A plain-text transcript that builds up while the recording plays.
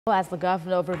As the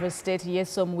Governor of Rivers State,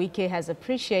 Nyesom Wike, has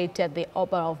appreciated the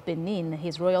Oba of Benin,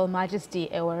 His Royal Majesty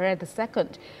Ewere II,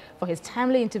 for his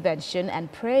timely intervention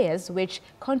and prayers which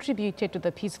contributed to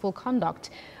the peaceful conduct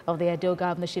of the Edo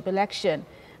governorship election.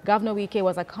 Governor Wike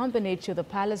was accompanied to the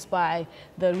palace by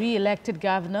the re-elected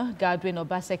Governor Godwin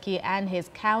Obaseki and his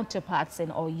counterparts in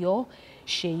Oyo,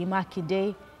 Seyi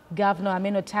Makinde, Governor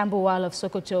Aminu Tambuwal of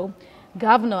Sokoto,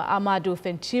 Governor Amadou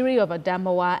Fintiri of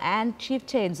Adamawa, and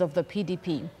chieftains of the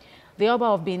PDP. The Oba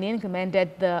of Benin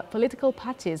commended the political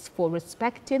parties for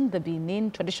respecting the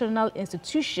Benin traditional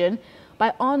institution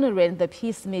by honoring the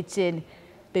peace meeting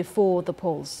before the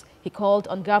polls. He called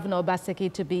on Governor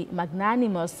Obaseki to be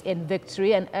magnanimous in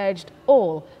victory and urged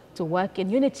all to work in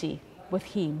unity with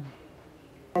him.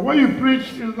 What you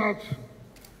preach is that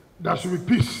there should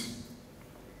be peace,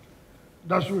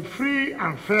 there should be free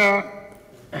and fair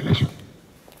election.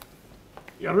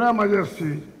 Your Royal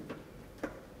Majesty,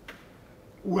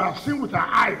 we have seen with our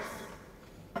eyes,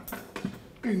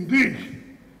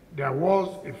 indeed, there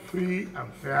was a free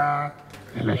and fair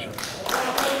election.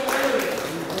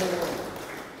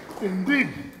 Indeed,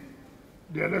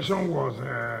 the election was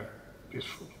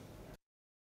peaceful.